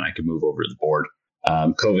role, and then I could move over to the board.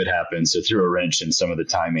 COVID happened, so threw a wrench in some of the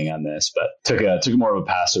timing on this, but took more of a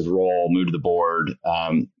passive role, moved to the board,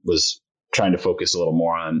 was trying to focus a little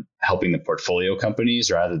more on helping the portfolio companies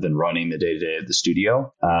rather than running the day-to-day of the studio.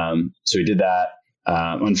 So we did that.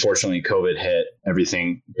 Unfortunately, COVID hit.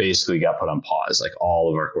 Everything basically got put on pause. Like all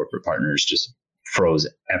of our corporate partners just froze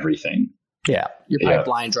everything. Yeah, your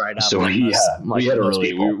pipeline dried up. So we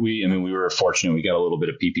were fortunate. We got a little bit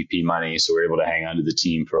of PPP money, so we were able to hang on to the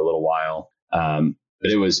team for a little while. But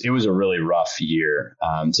it was a really rough year,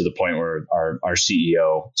 to the point where our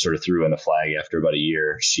CEO sort of threw in the flag after about a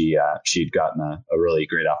year. She'd gotten a really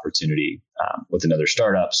great opportunity with another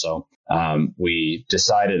startup. So we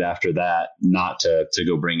decided after that not to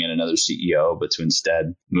go bring in another CEO, but to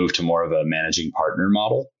instead move to more of a managing partner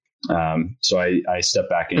model. So I stepped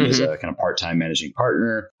back in as a kind of part-time managing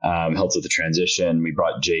partner, helped with the transition. We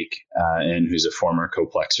brought Jake in, who's a former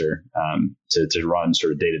Coplexer, to run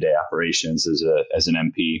sort of day-to-day operations as an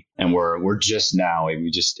MP. And we're just now,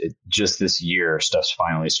 just this year, stuff's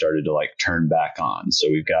finally started to like turn back on. So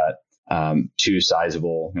we've got two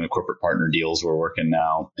sizable corporate partner deals we're working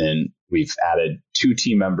now. And we've added 2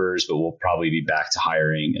 team members, but we'll probably be back to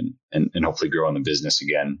hiring and hopefully growing the business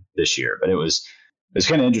again this year. But it's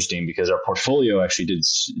kind of interesting because our portfolio actually did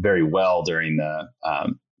very well during the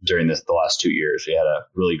last 2 years. We had a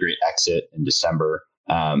really great exit in December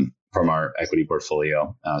from our equity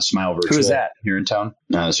portfolio, Smile Virtual. Who was that? Here in town?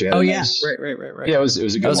 So we had nice, right. Yeah, it was a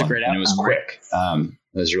good one. That was a great outcome, and it was quick.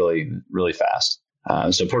 It was really, really fast.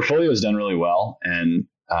 So portfolio has done really well, and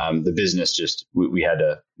the business we had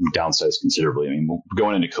to downsize considerably. I mean,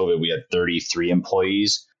 going into COVID, we had 33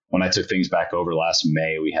 employees. When I took things back over last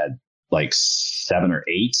May, we had like 7 or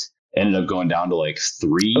 8. Ended up going down to like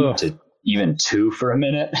 3 to even 2 for a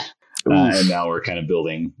minute. And now we're kind of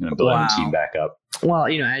building the team back up. Well,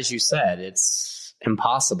 as you said, it's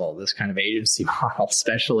impossible, this kind of agency model,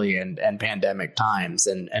 especially in pandemic times,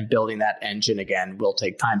 and building that engine again will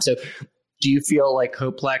take time. So do you feel like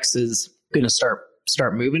Coplex is going to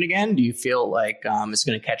start moving again? Do you feel like it's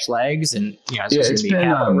going to catch legs and it's going to be a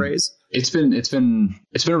capital raise? It's been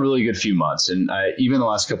a really good few months, and even the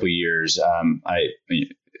last couple of years,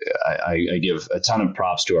 I give a ton of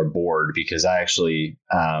props to our board because I actually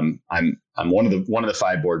I'm one of the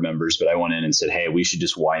 5 board members, but I went in and said, hey, we should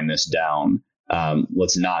just wind this down.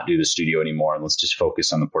 Let's not do the studio anymore, and let's just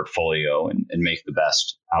focus on the portfolio and make the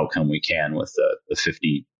best outcome we can with the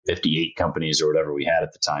 58 companies or whatever we had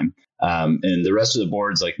at the time. And the rest of the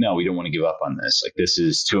board's like, no, we don't want to give up on this. Like, this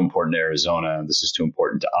is too important to Arizona. This is too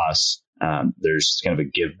important to us. There's kind of a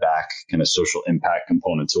give back, kind of social impact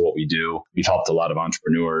component to what we do. We've helped a lot of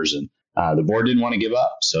entrepreneurs, and the board didn't want to give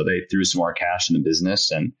up. So they threw some more cash in the business,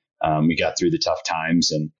 and we got through the tough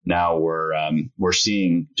times. And now we're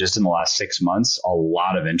seeing, just in the last 6 months, a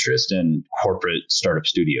lot of interest in corporate startup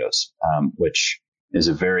studios, which is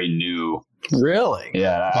a very new. Really?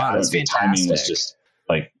 Yeah. Wow, that's fantastic. The timing was just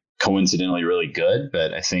like coincidentally really good,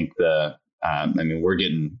 but I think we're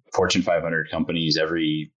getting Fortune 500 companies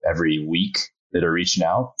every week that are reaching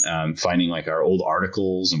out, finding like our old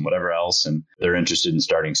articles and whatever else, and they're interested in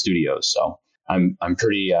starting studios. So I'm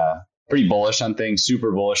pretty bullish on things,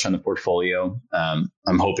 super bullish on the portfolio. I'm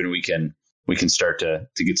hoping we can start to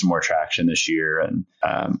get some more traction this year, and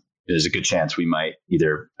there's a good chance we might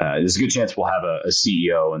there's a good chance we'll have a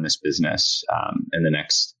CEO in this business in the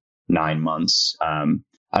next 9 months.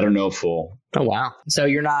 I don't know if we'll. Oh, wow. So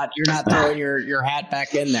you're not throwing your hat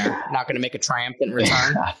back in there. Not going to make a triumphant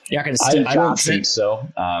return. You're not going to Steve Jobs. I don't think so.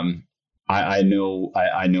 I know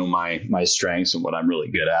my strengths and what I'm really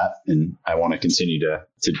good at, and I want to continue to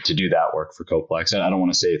do that work for Coplex. I don't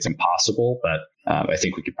want to say it's impossible, but I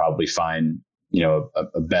think we could probably find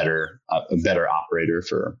a better operator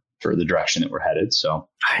for the direction that we're headed. So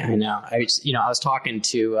I know. I was talking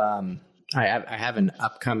to I have an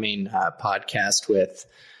upcoming podcast with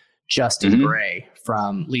Justin Gray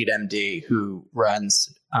from Lead MD, who ran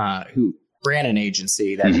an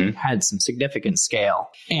agency that had some significant scale.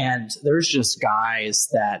 And there's just guys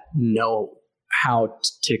that know how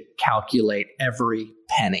to calculate every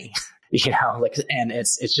penny, and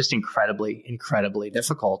it's just incredibly, incredibly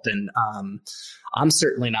difficult. And I'm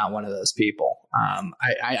certainly not one of those people.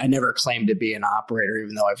 I never claimed to be an operator,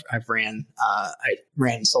 even though I ran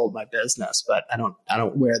and sold my business, but I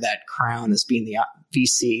don't wear that crown as being the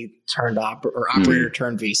VC turned operator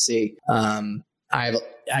turned VC.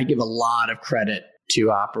 I give a lot of credit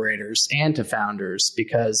to operators and to founders,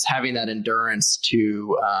 because having that endurance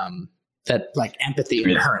to that like empathy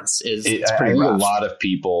endurance is pretty rough. A lot of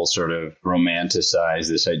people sort of romanticize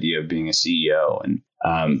this idea of being a CEO, and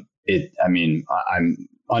I'm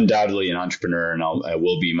undoubtedly an entrepreneur, and I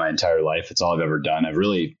will be my entire life. It's all I've ever done. I've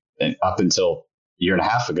really, up until a year and a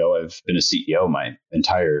half ago, I've been a CEO my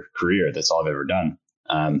entire career. That's all I've ever done.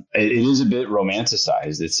 It is a bit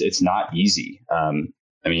romanticized. It's not easy.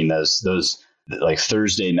 Those like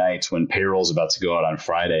Thursday nights when payroll's about to go out on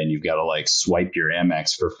Friday, and you've got to like swipe your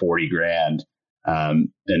Amex for $40,000,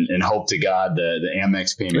 and hope to God the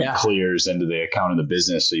Amex payment clears into the account of the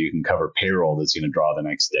business so you can cover payroll that's going to draw the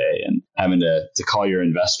next day, and having to call your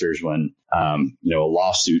investors when a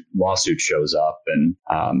lawsuit shows up, and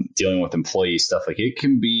dealing with employee stuff. Like, it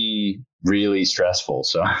can be really stressful.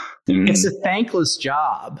 So it's a thankless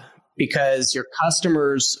job, because your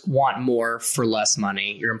customers want more for less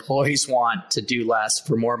money. Your employees want to do less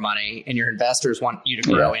for more money, and your investors want you to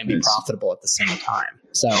grow and be profitable at the same time.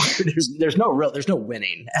 So there's no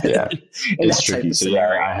winning. Yeah, it's tricky. So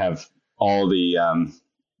I have all the,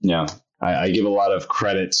 I give a lot of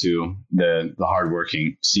credit to the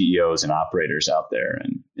hardworking CEOs and operators out there,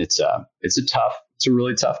 and it's a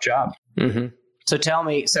really tough job. Mm-hmm. So tell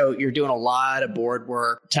me, so you're doing a lot of board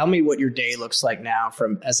work. Tell me what your day looks like now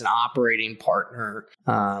from as an operating partner,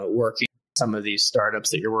 working some of these startups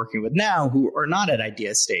that you're working with now who are not at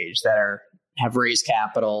idea stage, that have raised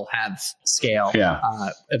capital, have scale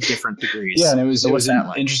of different degrees. Yeah, and it was an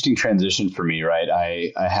like? Interesting transition for me, right?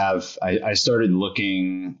 I started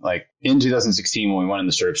looking like in 2016 when we went in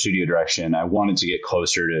the startup studio direction. I wanted to get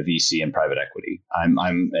closer to VC and private equity. I'm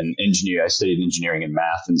an engineer. I studied engineering and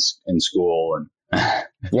math in school, and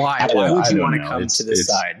why would you want to come to this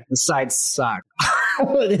side? The side sucks.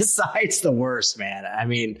 This side's the worst, man. I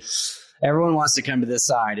mean, everyone wants to come to this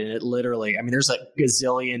side, and it literally, I mean, there's a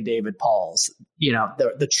gazillion David Pauls. You know,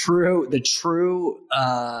 the true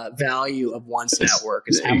value of one's network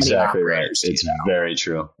is how many operators right. It's very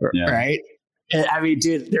true. Yeah. Right? I mean,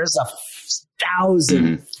 dude, there's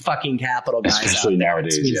 1,000 fucking capital guys especially out there.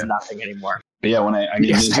 nowadays. It means nothing anymore. But yeah, when in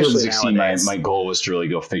 2016, my goal was to really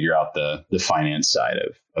go figure out the finance side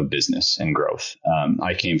of business and growth.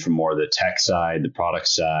 I came from more the tech side, the product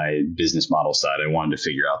side, business model side. I wanted to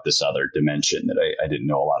figure out this other dimension that I didn't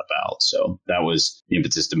know a lot about. So that was the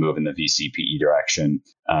impetus to move in the VC PE direction.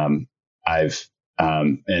 I've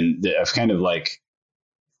kind of like,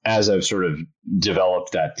 as I've sort of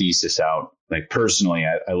developed that thesis out, like personally,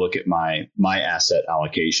 I look at my asset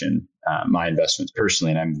allocation, my investments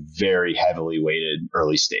personally, and I'm very heavily weighted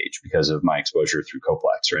early stage because of my exposure through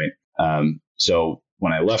Coplex, right? So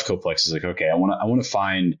when I left Coplex, it's like, okay,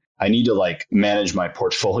 I need to like manage my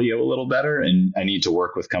portfolio a little better, and I need to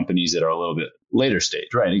work with companies that are a little bit later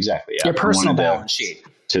stage, right? Exactly. Yeah. Your personal balance sheet.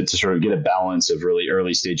 To sort of get a balance of really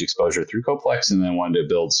early stage exposure through Coplex, and then wanted to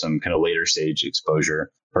build some kind of later stage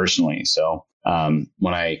exposure personally. So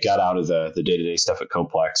when I got out of the day-to-day stuff at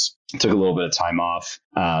Coplex, I took a little bit of time off,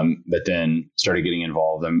 but then started getting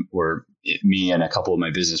involved. Me and a couple of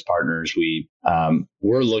my business partners, we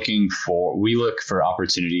look for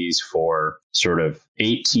opportunities for sort of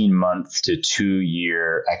 18-month to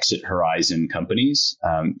 2-year exit horizon companies.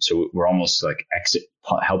 So we're almost like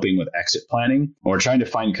helping with exit planning. And we're trying to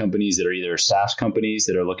find companies that are either SaaS companies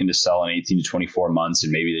that are looking to sell in 18 to 24 months,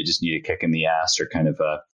 and maybe they just need a kick in the ass, or kind of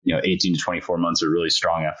 18 to 24 months of really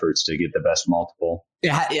strong efforts to get the best multiple.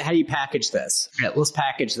 Yeah, how do you package this? Yeah, let's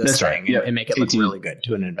package this thing and make it look really good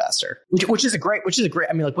to an investor, which is a great.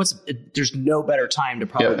 I mean, like, there's no better time to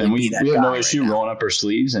probably be that. We have no issue rolling up our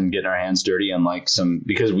sleeves and getting our hands dirty, and like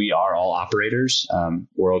because we are all operators,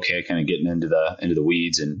 we're okay kind of getting into the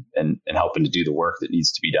weeds and helping to do the work that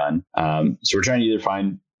needs to be done. So we're trying to either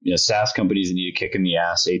find SaaS companies that need a kick in the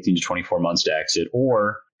ass, 18 to 24 months to exit,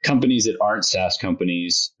 or companies that aren't SaaS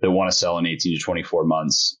companies that want to sell in 18 to 24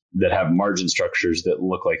 months, that have margin structures that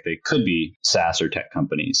look like they could be SaaS or tech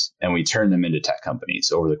companies. And we turn them into tech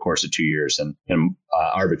companies over the course of 2 years and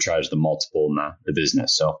arbitrage the multiple in the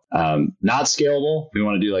business. So not scalable. We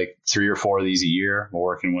want to do like 3 or 4 of these a year. We're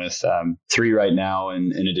working with 3 right now,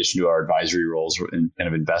 in addition to our advisory roles and kind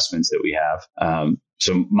of investments that we have.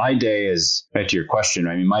 So my day is, back to your question,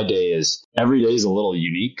 I mean, every day is a little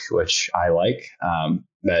unique, which I like.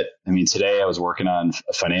 But I mean, today I was working on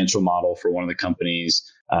a financial model for one of the companies.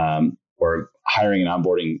 We're hiring and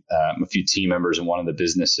onboarding a few team members in one of the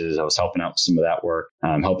businesses. I was helping out with some of that work,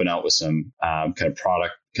 helping out with some kind of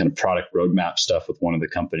product roadmap stuff with one of the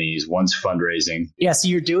companies. One's fundraising. Yeah, so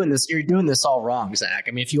you're doing this all wrong, Zach.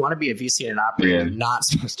 I mean, if you want to be a VC and an operator, you're not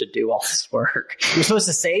supposed to do all this work. You're supposed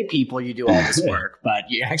to say people you do all this work, but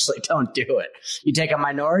you actually don't do it. You take a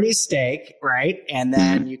minority stake, right? And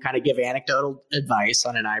then you kind of give anecdotal advice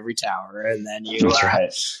on an ivory tower, and then you That's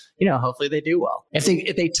right. Hopefully they do well. If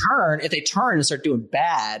they turn and start doing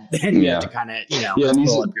bad, then you have to kind of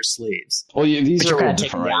roll up your sleeves. Well, these are a little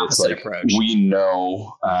different, right? It's like approach. We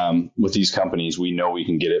know with these companies, we know we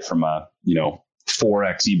can get it from a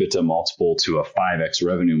 4x EBITDA multiple to a 5x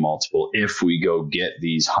revenue multiple if we go get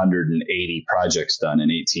these 180 projects done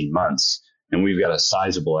in 18 months. And we've got a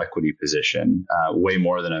sizable equity position, way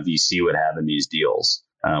more than a VC would have in these deals.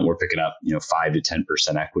 We're picking up, 5 to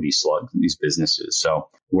 10% equity slug in these businesses. So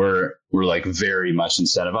we're like very much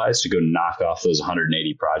incentivized to go knock off those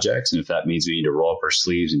 180 projects. And if that means we need to roll up our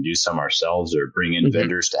sleeves and do some ourselves or bring in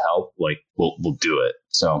vendors to help, like we'll do it.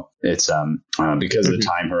 So it's because of the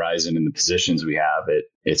time horizon and the positions we have,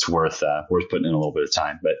 it's worth putting in a little bit of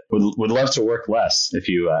time. But would love to work less if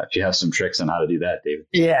you have some tricks on how to do that, David.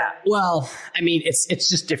 Yeah, well, I mean, it's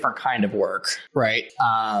just different kind of work, right?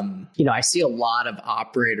 I see a lot of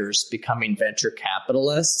operators becoming venture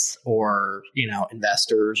capitalists or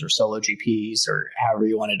investors or solo GPs or however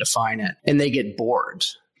you want to define it, and they get bored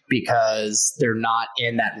because they're not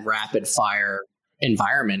in that rapid fire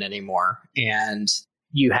environment anymore, and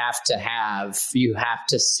you have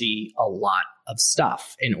to see a lot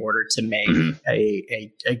stuff in order to make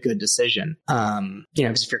a good decision.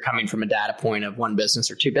 Because if you're coming from a data point of one business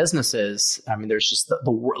or two businesses, I mean, there's just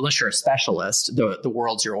unless you're a specialist, the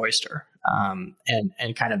world's your oyster.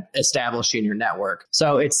 And kind of establishing your network.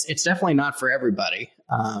 So it's definitely not for everybody.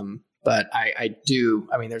 But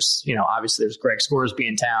there's, obviously there's Greg Scoresby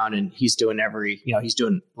in town, and he's doing he's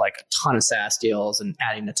doing like a ton of SaaS deals and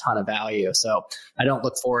adding a ton of value. So I don't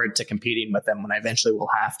look forward to competing with him when I eventually will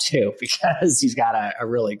have to, because he's got a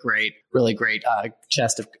really great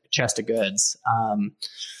chest of goods.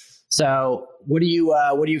 So what are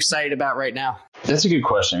you excited about right now? That's a good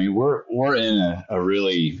question. I mean, we're in a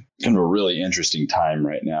really interesting time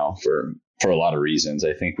right now for a lot of reasons.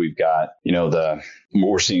 I think we've got,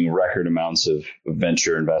 we're seeing record amounts of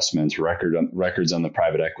venture investments, records on the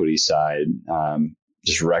private equity side,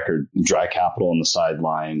 just record dry capital on the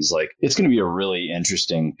sidelines. Like, it's going to be a really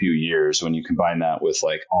interesting few years when you combine that with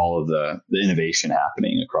like all of the innovation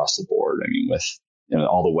happening across the board. I mean, with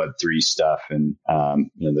all the Web3 stuff and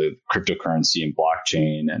the cryptocurrency and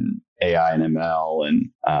blockchain and AI and ML,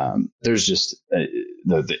 and there's just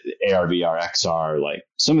the AR, VR, XR. Like,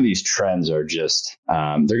 some of these trends are just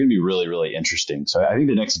they're going to be really, really interesting. So I think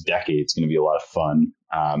the next decade is going to be a lot of fun.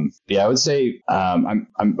 I would say I'm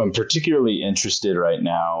particularly interested right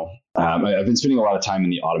now. I've been spending a lot of time in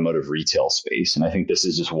the automotive retail space, and I think this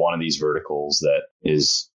is just one of these verticals that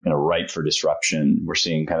is ripe for disruption. We're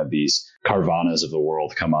seeing kind of these Carvanas of the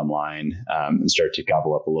world come online and start to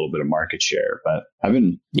gobble up a little bit of market share. But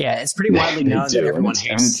it's pretty widely known that everyone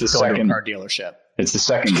hates going to a car dealership. It's the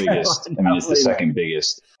second biggest. It's the second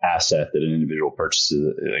biggest asset that an individual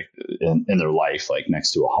purchases in their life, like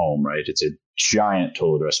next to a home, right? It's a giant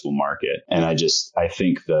total addressable market, and I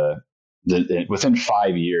think within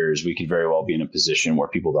 5 years we could very well be in a position where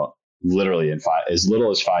people don't literally as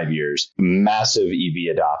little as 5 years, massive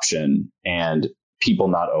EV adoption and people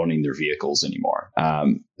not owning their vehicles anymore.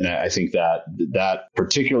 And I think that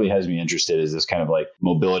particularly has me interested, is this kind of like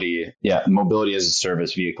mobility as a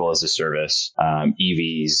service, vehicle as a service,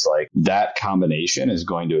 EVs. Like, that combination is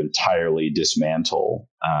going to entirely dismantle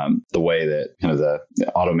the way that kind of the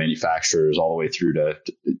auto manufacturers all the way through to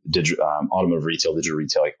automotive retail, digital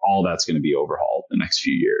retail, like all that's going to be overhauled in the next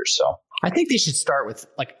few years. So I think they should start with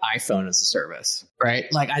like iPhone as a service, right?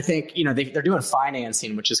 Like, I think, they're doing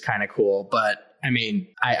financing, which is kind of cool, but I mean,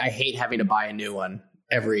 I hate having to buy a new one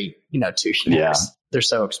every 2 years. Yeah. They're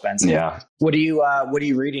so expensive. Yeah. What are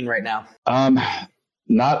you reading right now?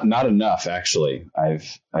 Not enough, actually.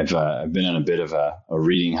 I've been on a bit of a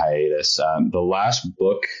reading hiatus. The last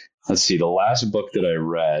book that I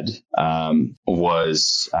read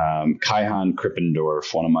was Kaihan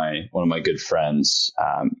Krippendorf, one of my good friends.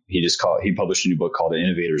 He published a new book called The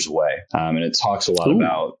Innovator's Way, and it talks a lot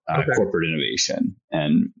about corporate innovation.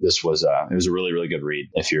 And this was it was a really, really good read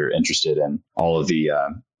if you're interested in all of the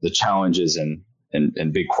challenges and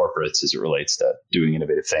big corporates as it relates to doing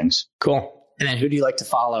innovative things. Cool. And then who do you like to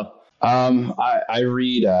follow? I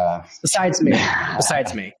read besides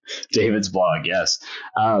me, David's blog. Yes.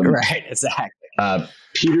 Right. Exactly.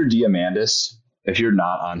 Peter Diamandis. If you're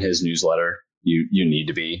not on his newsletter, you need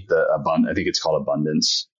to be. I think it's called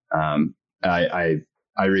Abundance. I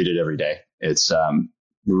read it every day. It's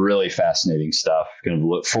really fascinating stuff. Kind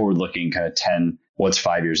of forward looking, kind of what's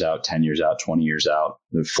 5 years out, 10 years out, 20 years out.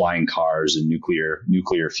 The flying cars and nuclear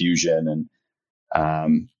fusion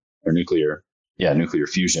or nuclear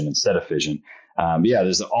fusion instead of fission.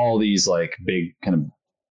 There's all these like big kind of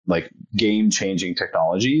like game changing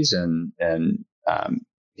technologies, and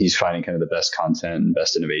he's finding kind of the best content and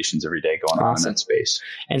best innovations every day going on in that space.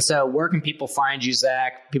 And so where can people find you,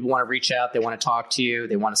 Zach? People want to reach out. They want to talk to you.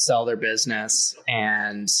 They want to sell their business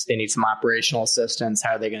and they need some operational assistance.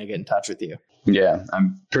 How are they going to get in touch with you? Yeah,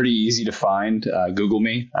 I'm pretty easy to find. Google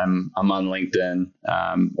me. I'm on LinkedIn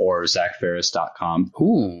or zachferres.com.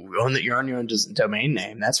 Ooh, you're on your own domain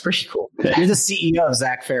name. That's pretty cool. You're the CEO of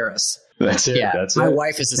Zach Ferres. That's it. Yeah, that's my it.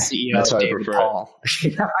 wife is the CEO of David Paul.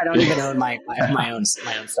 I don't even own my own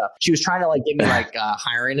stuff. She was trying to like give me like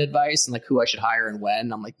hiring advice and like who I should hire and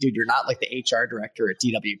when. I'm like, dude, you're not like the HR director at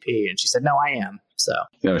DWP. And she said, no, I am. So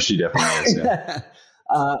no, she definitely is. Yeah.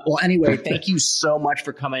 Well, anyway, thank you so much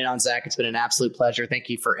for coming on, Zach. It's been an absolute pleasure. Thank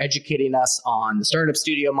you for educating us on the startup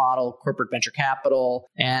studio model, corporate venture capital,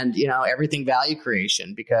 and, everything value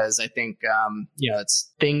creation, because I think,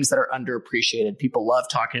 it's things that are underappreciated. People love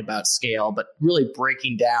talking about scale, but really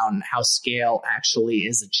breaking down how scale actually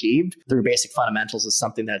is achieved through basic fundamentals is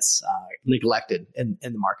something that's neglected in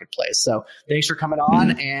the marketplace. So thanks for coming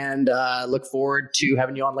on and look forward to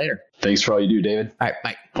having you on later. Thanks for all you do, David. All right.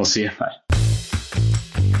 Bye. We'll see you. Bye.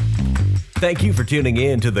 Thank you for tuning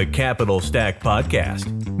in to the Capital Stack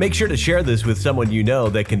Podcast. Make sure to share this with someone you know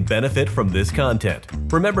that can benefit from this content.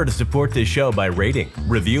 Remember to support this show by rating,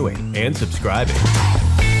 reviewing, and subscribing.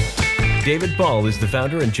 David Paul is the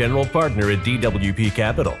founder and general partner at DWP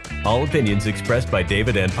Capital. All opinions expressed by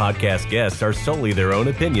David and podcast guests are solely their own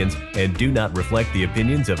opinions and do not reflect the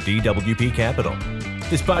opinions of DWP Capital.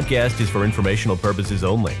 This podcast is for informational purposes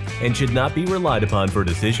only and should not be relied upon for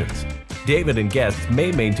decisions. David and guests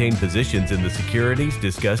may maintain positions in the securities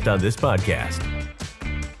discussed on this podcast.